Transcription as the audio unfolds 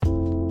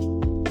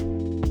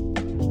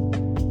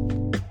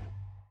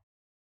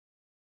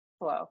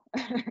flow.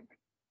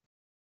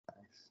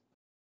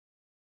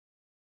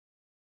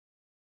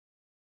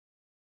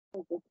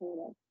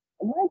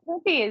 My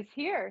puppy is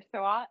here,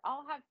 so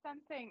I'll have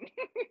something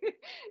to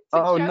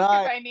choke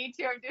nice. if I need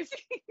to. I'm just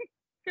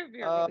could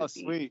be Oh, really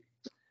sweet.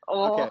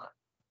 Oh. Okay.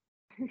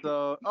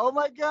 So, oh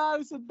my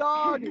God, it's a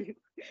dog.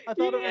 I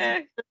thought it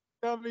was a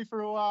dummy for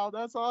a while.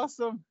 That's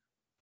awesome.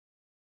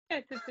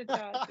 Yes, it's a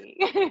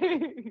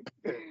doggy.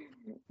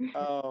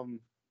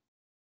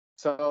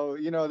 So,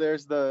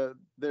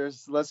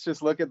 let's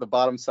just look at the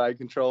bottom side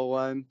control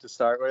one to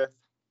start with.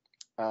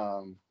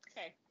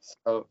 Okay.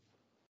 So,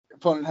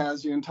 opponent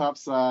has you in top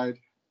side,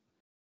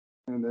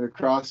 and they're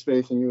cross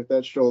facing you with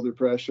that shoulder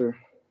pressure.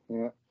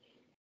 Yeah.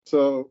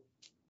 So,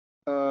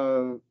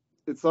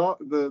 it's all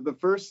the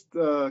first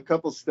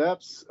couple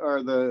steps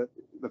are the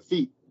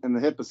feet and the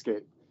hip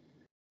escape.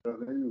 So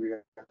maybe we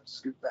have to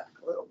scoot back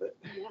a little bit.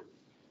 Yeah.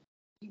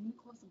 Can you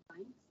close the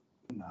blinds?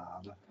 No,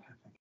 but I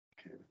think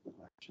okay with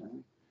the light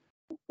shine.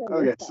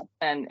 Okay.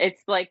 And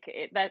it's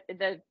like that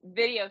the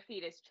video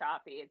feed is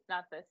choppy. It's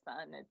not the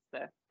sun.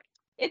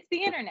 It's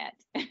the internet.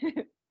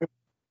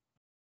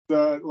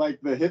 Like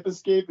the hip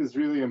escape is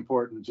really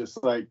important.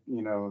 Just like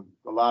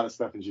a lot of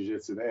stuff in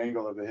jiu-jitsu, the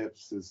angle of the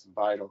hips is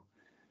vital.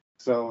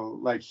 So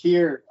like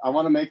here, I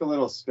want to make a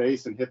little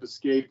space and hip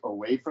escape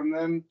away from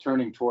them,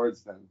 turning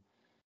towards them.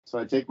 So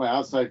I take my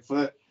outside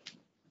foot,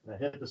 the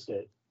hip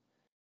escape.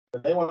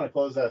 But they want to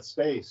close that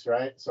space,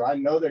 right? So I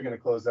know they're going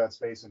to close that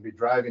space and be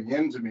driving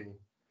into me.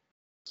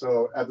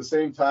 So at the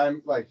same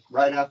time, like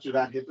right after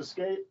that hip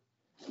escape,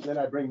 then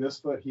I bring this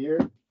foot here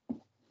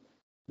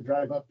to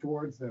drive up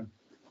towards them,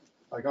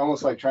 like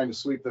almost like trying to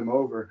sweep them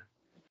over.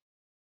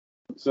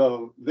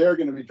 So they're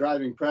going to be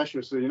driving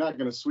pressure, so you're not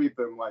going to sweep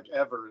them like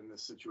ever in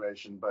this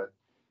situation, but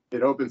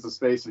it opens the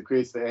space, it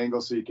creates the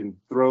angle so you can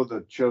throw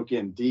the choke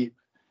in deep.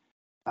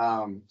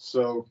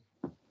 So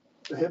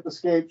the hip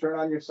escape, turn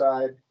on your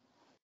side.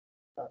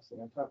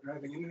 Top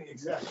driving into me,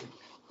 exactly.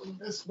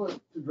 This foot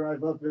to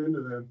drive up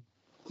into them.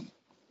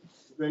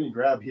 Then you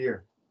grab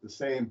here, the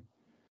same,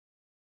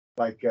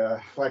 like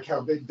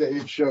how Big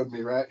Dave showed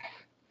me, right?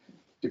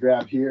 To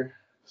grab here.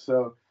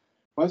 So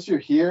once you're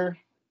here,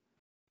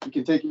 you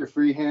can take your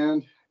free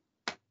hand,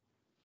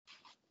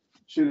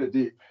 shoot it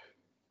deep,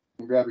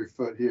 and grab your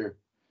foot here.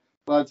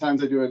 A lot of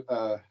times I do it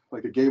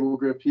like a gable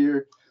grip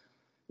here.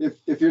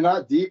 If you're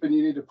not deep and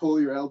you need to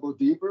pull your elbow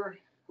deeper,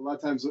 a lot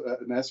of times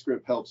an S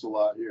grip helps a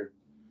lot here.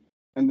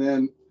 And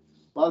then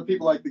a lot of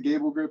people like the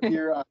gable grip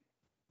here,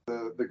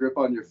 the grip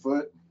on your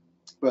foot.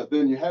 But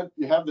then you have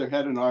their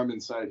head and arm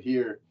inside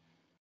here.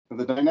 And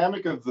the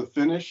dynamic of the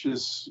finish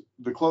is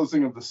the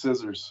closing of the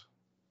scissors.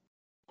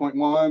 Point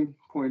 1,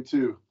 point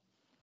 2.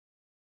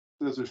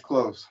 Scissors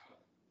close.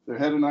 Their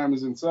head and arm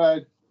is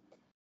inside.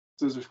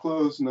 Scissors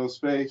close, no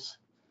space.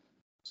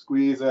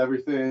 Squeeze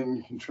everything.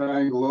 You can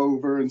triangle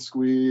over and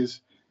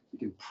squeeze. You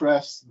can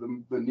press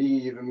the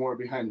knee even more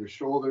behind your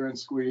shoulder and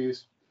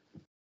squeeze.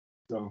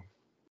 So,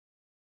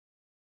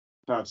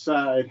 top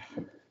side,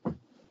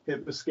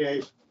 hip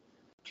escape.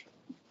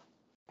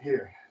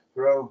 Here,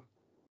 throw.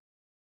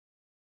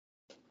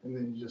 And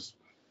then you just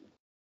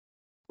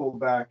pull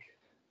back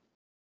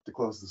to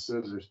close the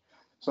scissors.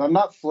 So I'm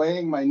not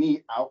flaying my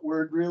knee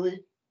outward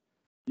really,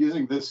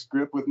 using this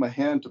grip with my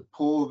hand to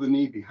pull the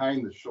knee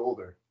behind the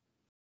shoulder.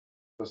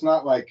 So it's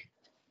not like,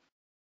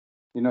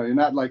 you're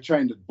not like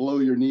trying to blow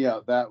your knee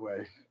out that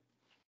way.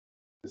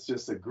 It's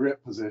just a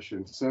grip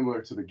position,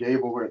 similar to the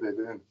gable where they've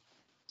been.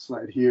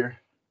 Slide here,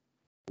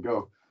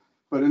 go.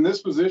 But in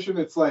this position,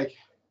 it's like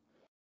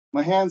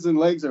my hands and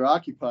legs are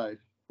occupied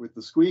with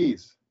the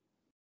squeeze.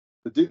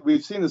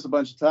 We've seen this a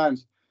bunch of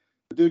times.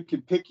 The dude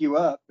can pick you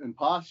up and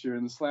posture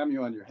and slam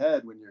you on your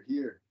head when you're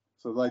here.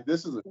 So like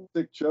this is a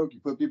sick choke.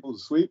 You put people to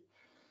sleep.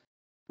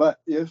 But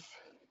if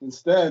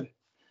instead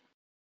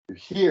you're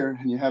here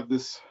and you have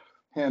this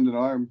hand and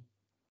arm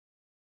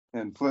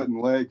and foot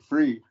and leg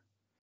free,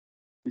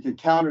 you can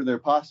counter their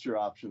posture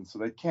options. So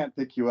they can't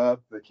pick you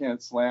up. They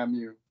can't slam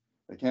you.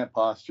 They can't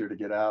posture to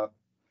get out.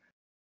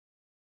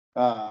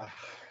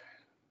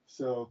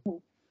 So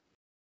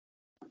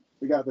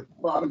we got the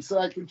bottom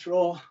side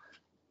control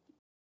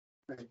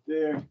right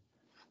there,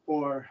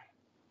 or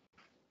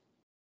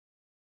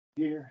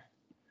here.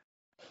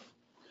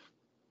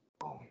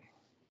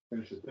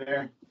 Finish it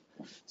there.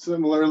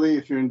 Similarly,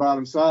 if you're in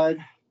bottom side,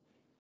 you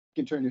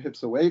can turn your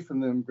hips away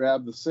from them,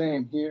 grab the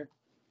same here.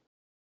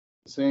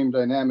 The same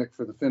dynamic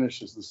for the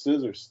finish as the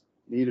scissors,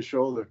 knee to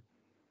shoulder.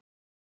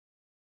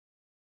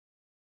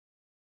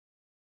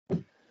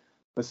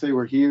 Let's say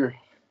we're here.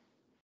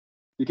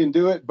 You can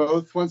do it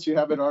both once you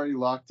have it already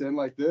locked in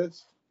like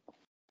this.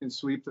 You can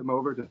sweep them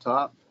over to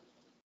top.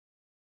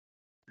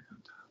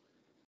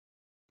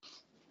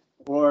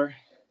 Or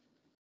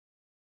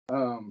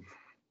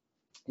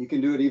you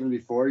can do it even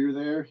before you're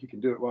there. You can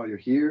do it while you're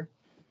here.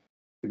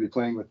 You could be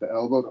playing with the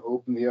elbow to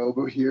open the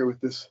elbow here with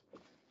this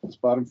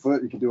bottom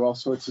foot. You can do all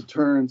sorts of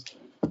turns,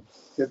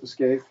 hip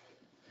escape,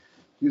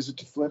 use it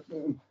to flip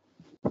them.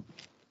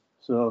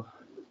 So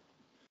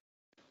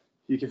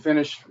you can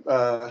finish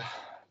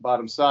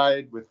bottom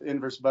side with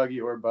inverse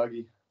buggy or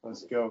buggy.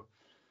 Let's go.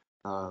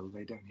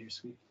 Lay down here,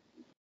 sweet.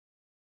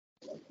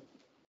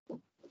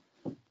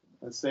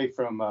 Let's say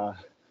from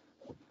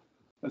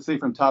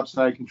top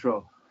side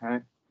control,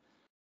 right?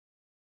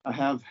 I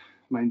have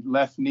my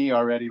left knee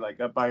already like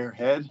up by her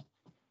head,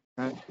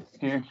 right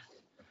here.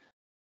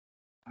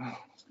 Oh,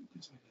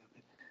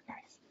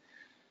 nice.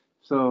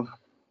 So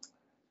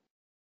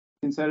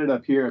you can set it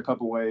up here a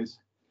couple ways.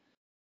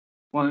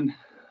 One,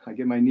 I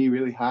get my knee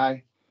really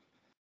high.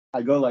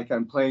 I go like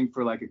I'm playing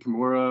for like a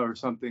Kimura or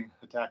something,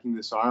 attacking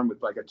this arm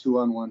with like a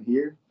 2-on-1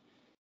 here.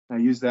 I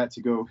use that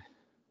to go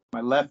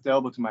my left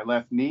elbow to my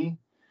left knee.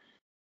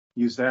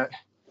 Use that,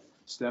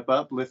 step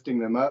up, lifting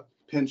them up,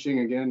 pinching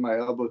again my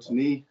elbow to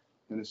knee,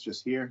 and it's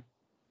just here.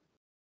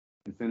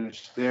 And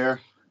finish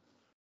there,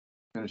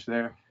 finish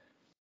there.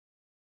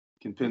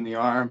 You can pin the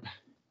arm,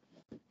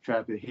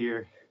 trap it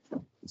here,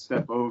 and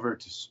step over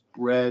to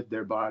spread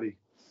their body,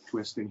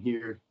 twisting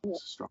here.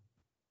 Strong.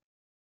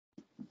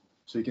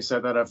 So you can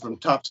set that up from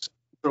top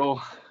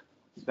control.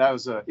 That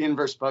was an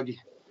inverse buggy.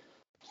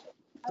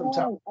 I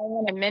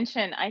want to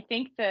mention, I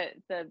think the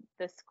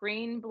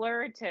screen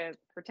blur to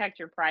protect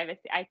your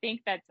privacy, I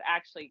think that's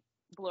actually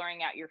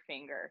blurring out your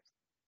fingers.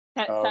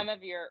 Some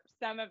of your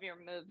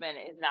movement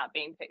is not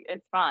being picked.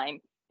 It's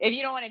fine. If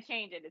you don't want to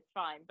change it, it's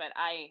fine. But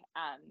I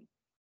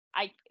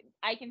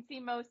can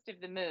see most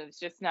of the moves,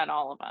 just not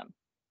all of them.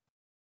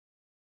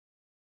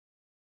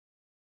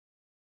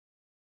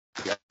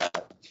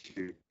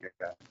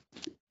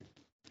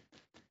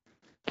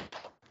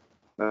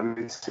 Let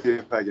me see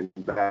if I can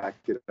back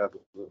it up a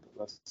little bit.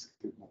 Let's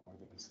get more of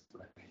this.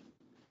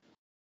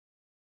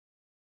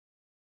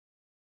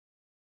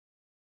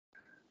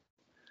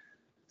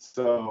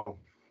 So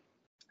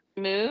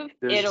move,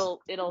 there's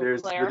it'll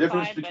clarify, the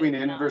difference between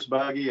but inverse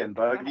buggy and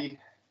buggy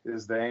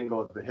is the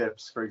angle of the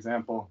hips. For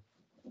example,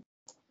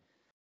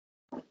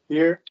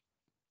 here,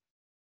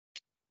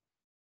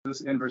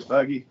 this inverse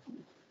buggy,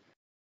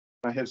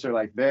 my hips are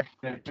like there,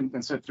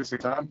 and sit through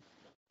 6 times.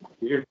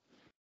 Here,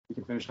 you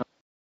can finish.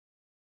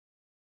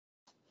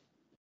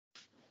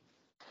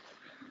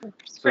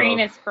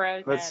 Screen is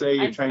frozen. Let's say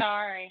you're I'm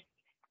sorry.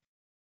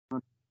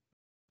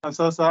 I'm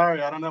so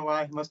sorry. I don't know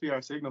why. It must be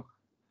our signal.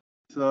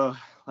 So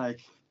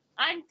like.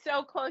 I'm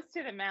so close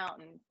to the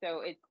mountain,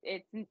 so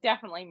it's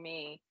definitely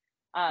me.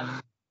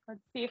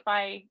 Let's see if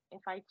I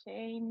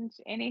change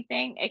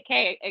anything.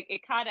 Okay,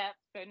 it caught up,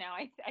 so now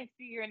I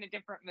see you're in a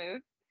different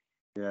move.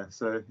 Yeah.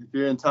 So if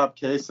you're in top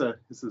kesa,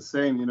 it's the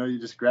same. You know, you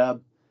just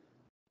grab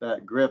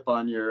that grip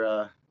on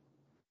your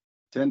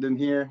tendon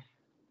here.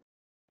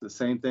 The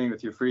same thing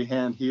with your free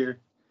hand here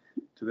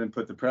to then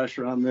put the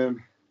pressure on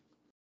them.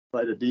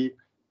 Quite a deep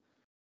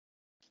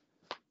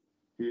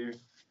here.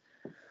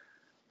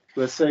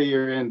 Let's say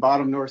you're in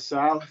bottom north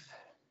south.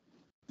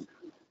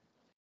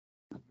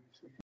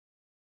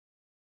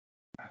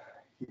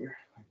 Here,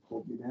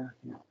 hold me down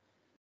here.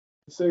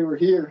 Let's say we're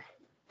here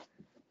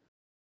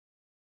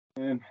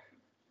and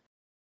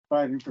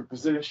fighting for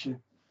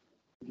position.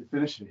 You can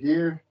finish it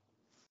here,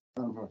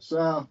 bottom north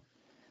south.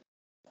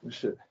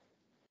 Finish it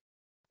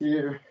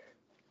here.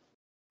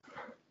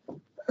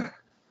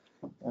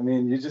 I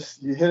mean, you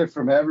hit it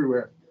from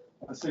everywhere.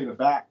 Let's say the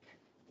back.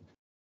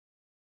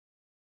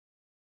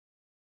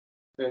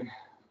 Okay,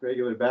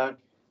 regular back.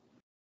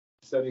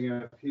 Setting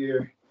up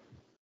here.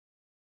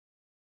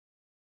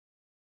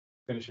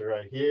 Finish it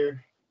right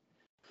here.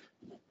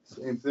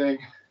 Same thing.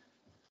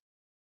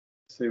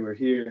 Say we're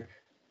here.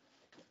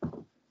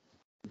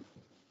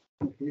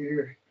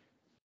 Here.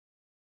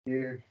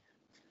 Here.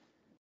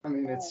 I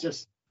mean, it's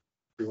just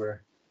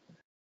everywhere.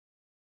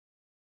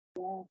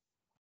 Yeah.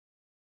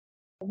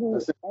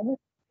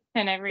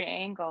 In every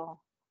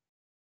angle.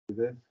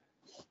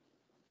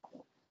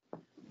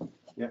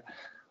 Yeah.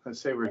 Let's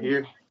say we're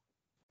here.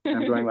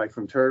 I'm going like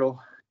from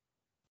turtle.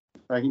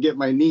 I can get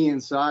my knee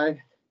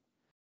inside.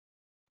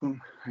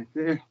 Boom, right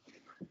there.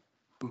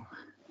 Boom.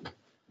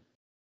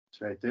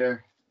 It's right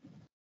there.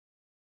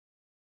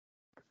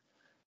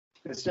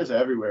 It's just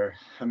everywhere.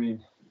 I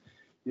mean,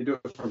 you do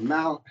it from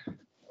mount.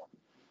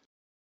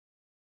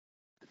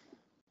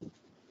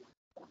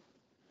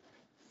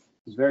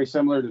 It's very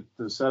similar to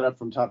the setup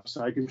from top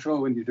side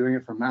control when you're doing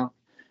it from mount.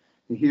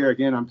 And here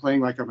again, I'm playing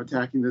like I'm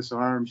attacking this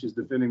arm. She's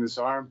defending this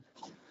arm.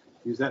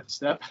 Use that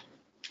step.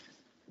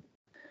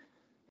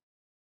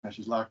 Now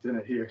she's locked in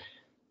it here.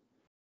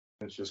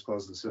 Let's just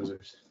close the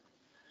scissors.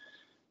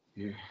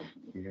 Here,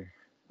 here.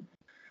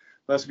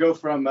 Let's go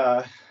from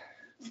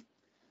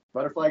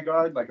butterfly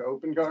guard, like an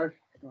open guard.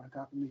 Go on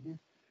top of me here.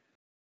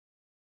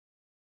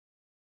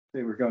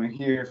 Okay, we're going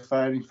here,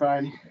 fighting.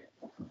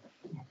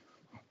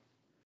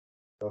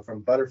 Go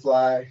from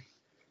butterfly,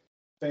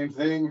 same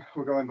thing.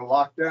 We're going to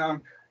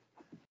lockdown.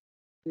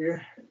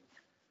 Here,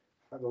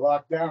 have the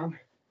lockdown.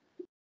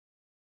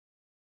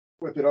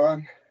 Whip it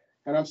on.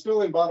 And I'm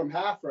still in bottom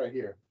half right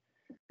here.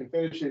 You can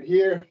finish it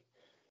here.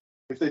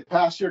 If they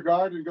pass your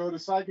guard and go to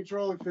side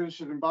control, and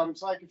finish it in bottom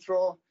side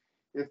control.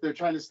 If they're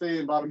trying to stay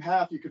in bottom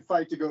half, you could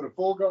fight to go to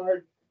full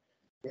guard.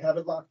 We have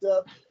it locked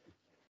up.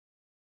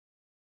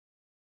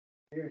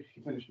 Here, you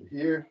can finish it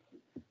here,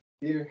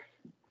 here.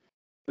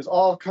 There's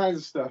all kinds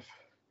of stuff.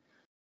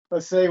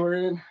 Let's say we're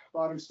in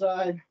bottom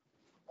side,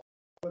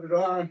 put it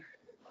on,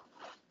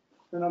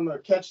 then I'm gonna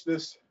catch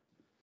this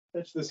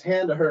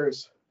hand of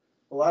hers.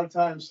 A lot of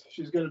times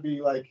she's gonna be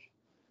like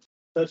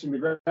touching the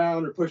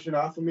ground or pushing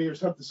off of me or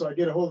something. So I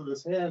get a hold of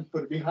this hand,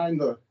 put it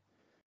behind the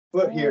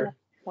foot here.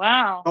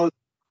 Wow.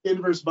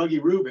 Inverse buggy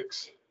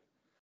Rubik's,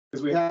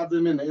 because we have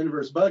them in the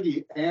inverse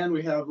buggy, and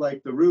we have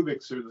like the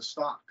Rubik's or the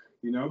stock,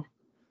 you know.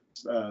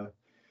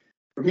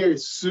 From here,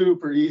 it's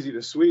super easy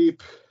to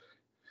sweep.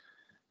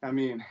 I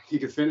mean, you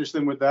can finish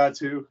them with that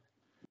too.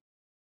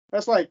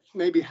 That's like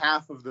maybe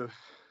half of the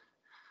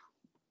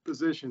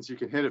positions you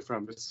can hit it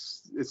from.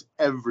 It's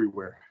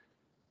everywhere.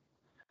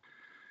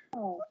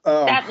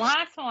 That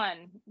last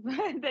one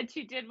that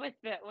you did with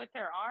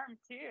her arm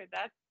too.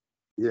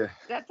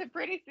 That's a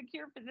pretty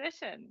secure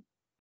position.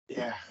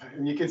 Yeah,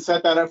 and you can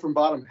set that up from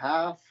bottom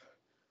half.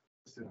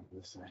 Let's do it on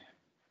this side.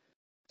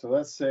 So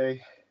let's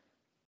say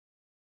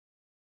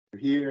we're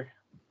here.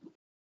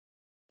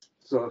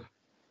 So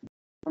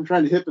I'm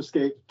trying to hip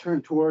escape,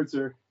 turn towards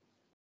her,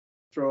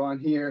 throw on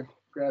here,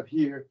 grab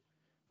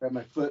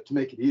my foot to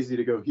make it easy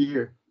to go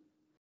here.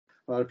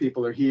 A lot of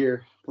people are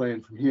here,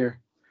 playing from here.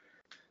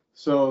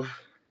 So,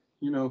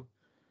 you know,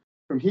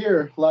 from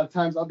here, a lot of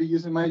times I'll be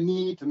using my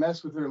knee to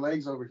mess with her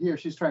legs over here.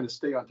 She's trying to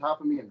stay on top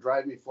of me and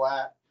drive me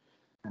flat.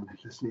 And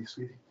this knee,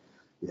 sweetie.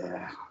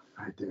 Yeah,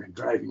 right there, and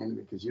driving into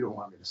me because you don't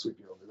want me to sweep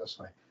you over this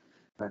way.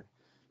 Right.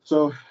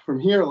 So from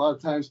here, a lot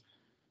of times,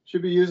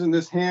 she'll be using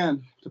this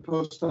hand to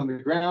post on the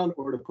ground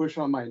or to push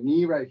on my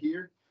knee right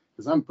here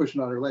because I'm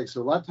pushing on her leg.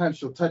 So a lot of times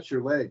she'll touch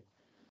your leg.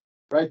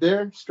 Right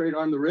there, straight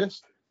arm the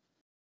wrist,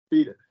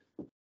 feed it.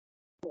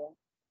 Yeah.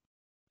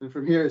 And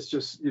from here, it's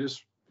just, you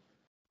just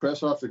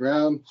press off the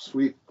ground,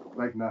 sweep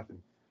like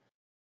nothing,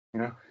 you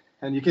know.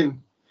 And you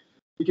can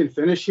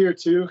finish here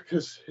too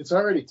because it's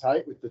already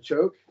tight with the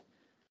choke.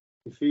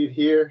 You feed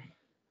here,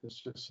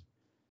 it's just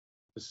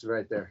this is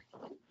right there.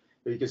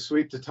 You can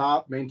sweep to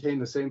top, maintain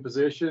the same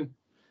position.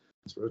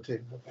 Let's rotate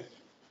a little bit.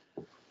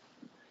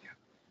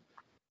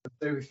 Let's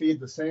say we feed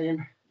the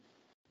same.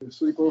 We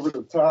sweep over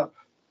to the top.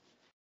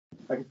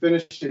 I can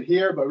finish it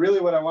here, but really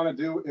what I want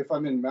to do if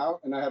I'm in mount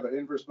and I have an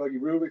inverse buggy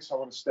Rubik's, I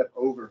want to step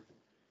over,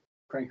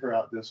 crank her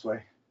out this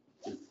way,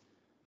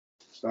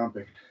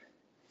 stomping.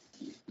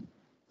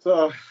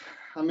 So,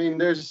 I mean,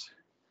 there's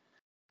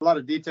a lot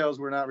of details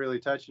we're not really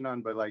touching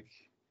on, but like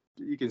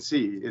you can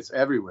see, it's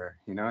everywhere.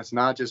 You know, it's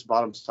not just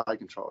bottom side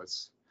control;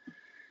 it's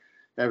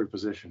every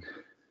position.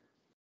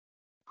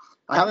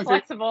 I haven't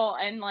flexible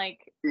and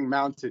like being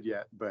mounted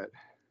yet, but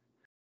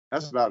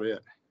that's about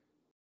it.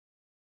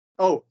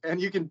 Oh,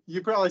 and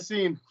you've probably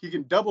seen you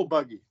can double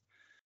buggy.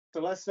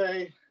 So let's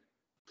say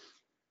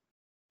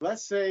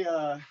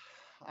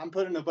I'm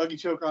putting a buggy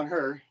choke on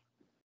her.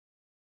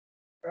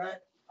 Right?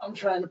 I'm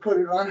trying to put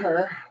it on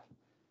her.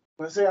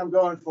 Let's say I'm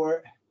going for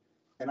it,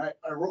 and I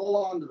roll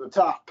onto the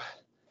top.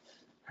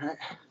 Right?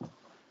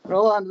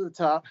 Roll onto the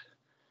top,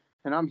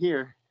 and I'm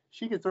here.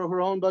 She could throw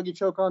her own buggy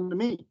choke onto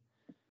me.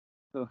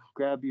 So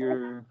grab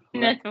your.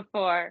 That's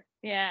before,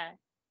 yeah.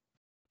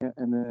 Yeah,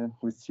 and then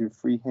with your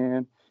free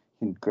hand,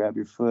 you can grab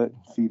your foot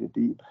and feed it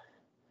deep.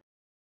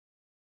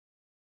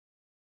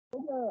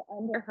 Over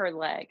under her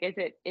leg. Is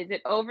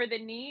it over the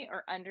knee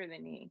or under the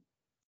knee?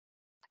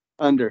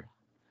 Under.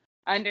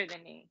 Under the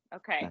knee.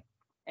 Okay.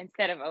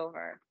 Instead of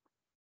over.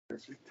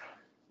 Perfect.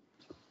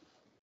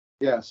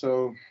 Yeah,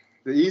 so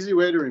the easy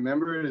way to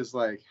remember it is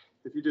like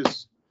if you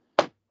just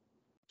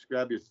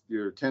grab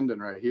your tendon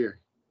right here.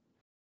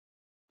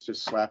 It's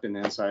just slapping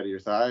the inside of your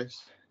thighs.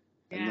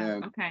 Yeah, and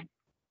then okay.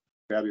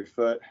 Grab your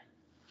foot.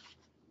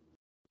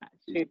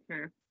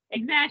 Super.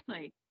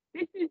 Exactly.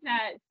 This is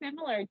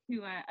similar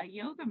to a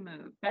yoga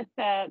move. That's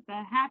the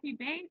happy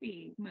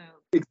baby move.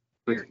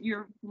 Exactly.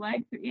 Your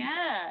legs.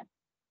 Yeah.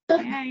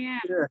 Yeah.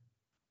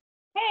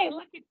 Hey,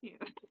 look at you.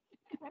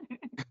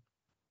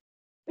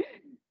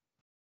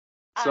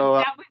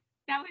 So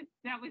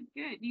that was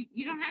good.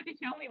 You don't have to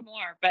show me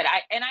more, but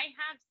I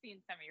have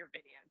seen some of your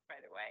videos, by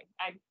the way.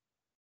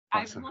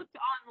 I've looked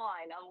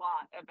online a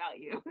lot about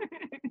you.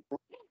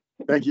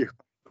 Thank you.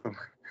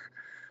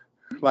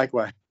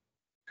 Likewise.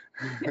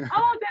 Oh,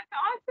 that's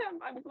awesome.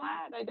 I'm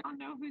glad. I don't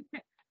know who's.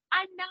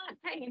 I'm not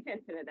paying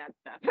attention to that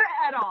stuff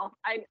at all.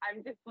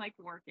 I'm just like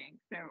working.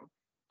 So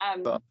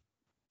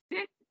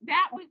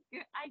that was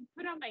good. I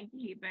put on my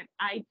gi, but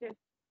this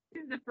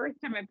is the first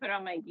time I put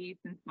on my gi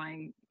since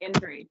my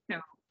injury.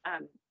 So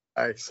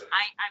nice.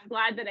 I'm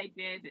glad that I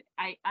did.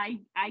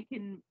 I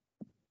can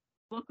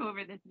look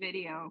over this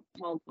video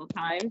multiple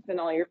times and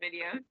all your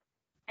videos,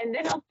 and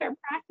then I'll start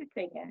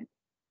practicing it.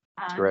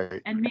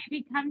 Right. And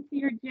maybe come to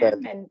your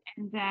gym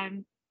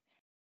and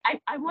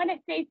I want to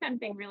say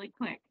something really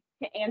quick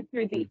to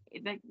answer the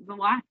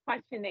last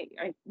question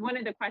one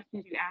of the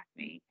questions you asked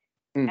me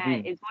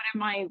is what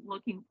am I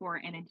looking for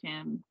in a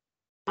gym?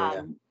 Yeah.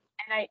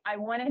 And I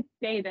want to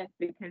say this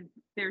because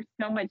there's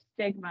so much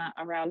stigma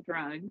around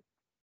drugs.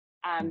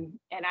 And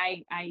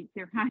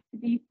there has to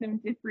be some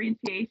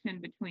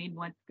differentiation between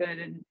what's good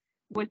and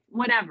what's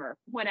whatever.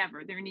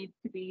 There needs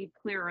to be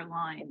clearer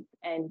lines.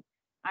 And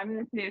I'm in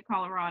the state of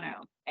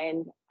Colorado,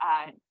 and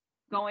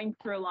going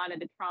through a lot of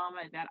the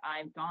trauma that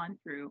I've gone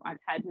through, I've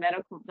had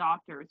medical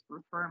doctors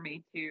refer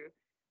me to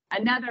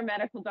another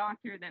medical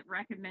doctor that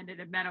recommended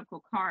a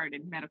medical card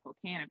in medical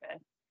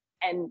cannabis,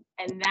 and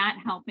that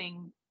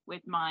helping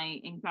with my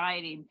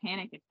anxiety and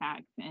panic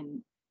attacks.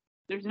 And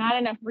there's not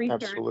enough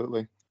research.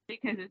 Absolutely.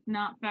 Because it's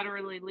not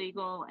federally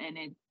legal, and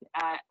it's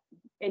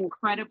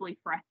incredibly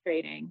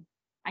frustrating.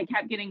 I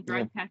kept getting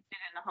drug tested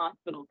in the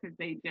hospital because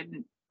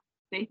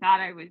they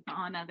thought I was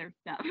on other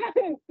stuff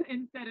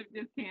instead of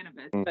just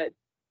cannabis.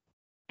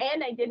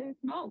 And I didn't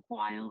smoke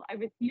while I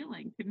was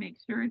healing to make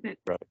sure that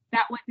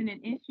that wasn't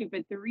an issue.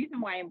 But the reason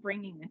why I'm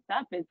bringing this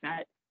up is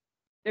that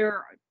there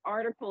are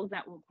articles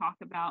that will talk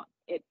about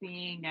it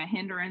being a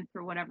hindrance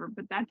or whatever,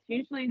 but that's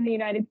usually in the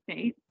United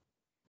States.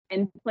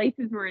 In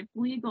places where it's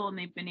legal and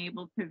they've been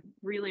able to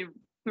really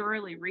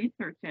thoroughly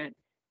research it,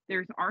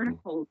 there's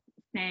articles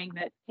saying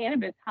that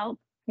cannabis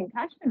helps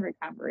concussion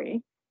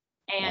recovery.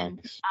 And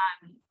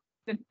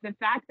the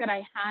fact that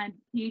I had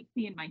THC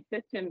in my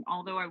system,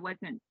 although I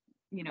wasn't,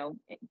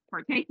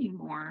 partaking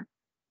more,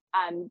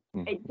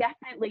 it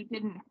definitely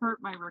didn't hurt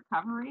my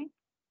recovery.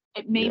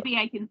 Maybe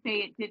I can say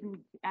it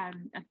didn't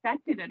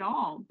affect it at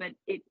all, but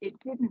it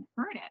didn't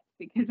hurt it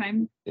because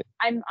I'm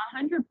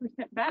 100%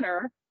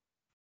 better,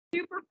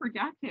 super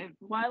productive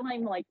while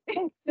I'm like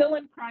still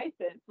in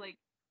crisis. Like,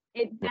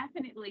 it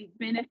definitely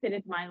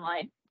benefited my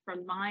life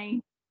from my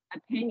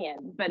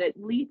opinion, but at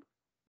least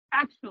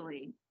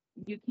actually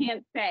you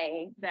can't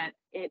say that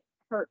it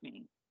hurt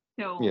me.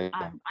 So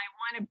I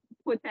want to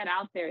put that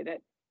out there, that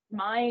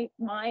my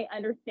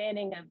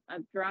understanding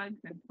of drugs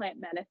and plant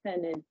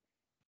medicine is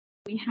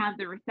we have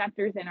the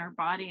receptors in our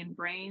body and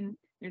brain.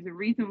 There's a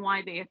reason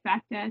why they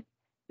affect us.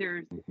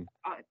 There's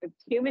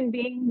human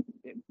beings,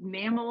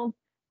 mammals,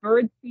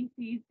 bird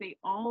species, we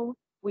all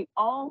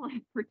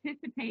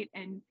participate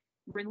in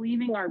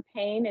relieving our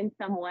pain in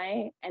some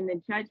way, and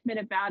the judgment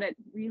about it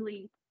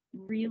really,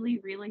 really,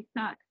 really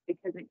sucks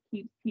because it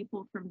keeps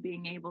people from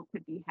being able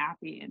to be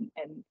happy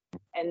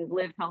and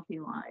live healthy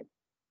lives.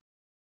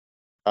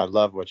 I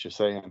love what you're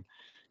saying.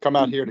 Come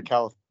out here to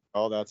California.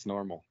 Oh, that's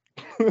normal.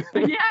 Yeah.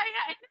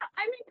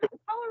 I mean,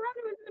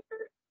 Colorado is the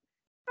first.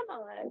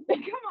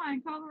 Come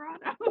on,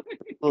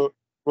 Colorado.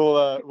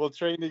 We'll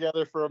train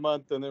together for a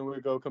month, and then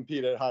we'll go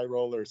compete at high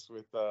rollers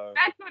with.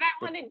 That's what I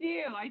want to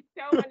do. I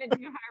so want to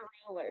do high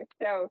rollers.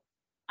 So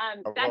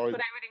that's what I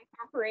would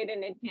incorporate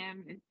in a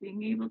gym, is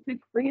being able to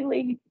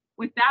freely,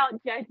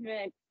 without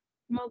judgment,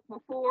 smoke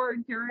before,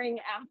 during,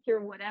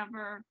 after,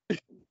 whatever.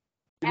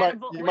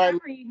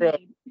 Whatever you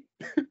need.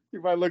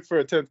 You might look for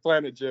a 10th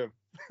Planet gym.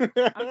 Okay,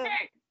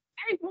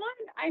 there's one.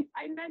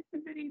 I met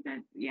somebody that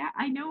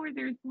I know where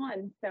there's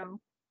one. So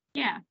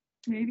yeah,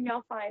 maybe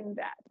I'll find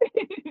that.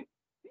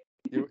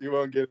 You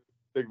won't get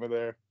stigma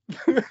there.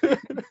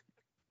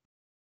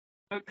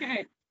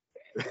 Okay,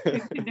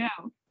 good to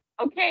know.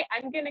 Okay,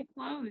 I'm gonna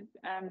close.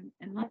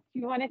 Unless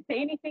you want to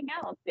say anything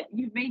else.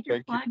 You've made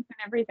your plugs and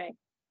everything.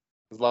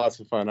 It was lots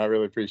of fun. I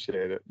really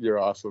appreciate it. You're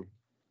awesome.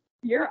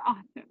 You're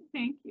awesome.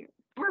 Thank you.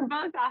 We're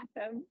both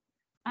awesome.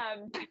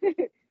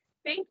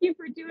 Thank you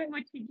for doing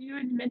what you do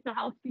in the mental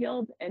health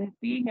field and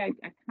being a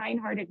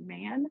kind-hearted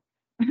man.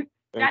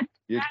 That's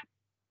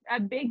a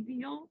big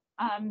deal.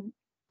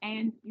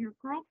 And your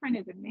girlfriend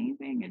is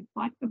amazing and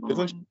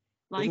flexible,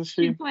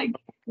 she's like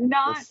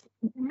not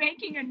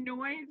making a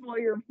noise while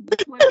you're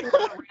flipping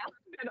around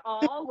at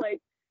all.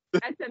 Like,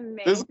 that's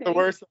amazing. This is the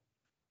worst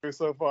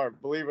so far.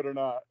 Believe it or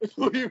not.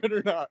 Believe it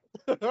or not.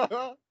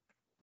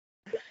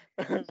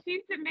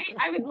 She's amazing.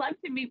 I would love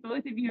to meet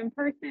both of you in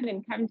person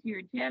and come to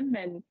your gym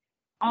and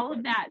all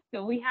of that.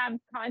 So we have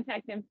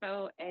contact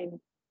info, and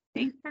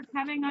thanks for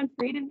coming on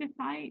Freedom to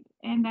Fight.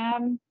 And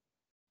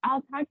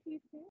I'll talk to you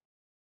soon.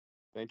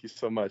 Thank you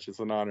so much. It's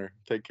an honor.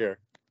 Take care.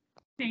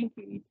 Thank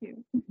you.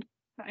 You too.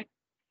 Bye.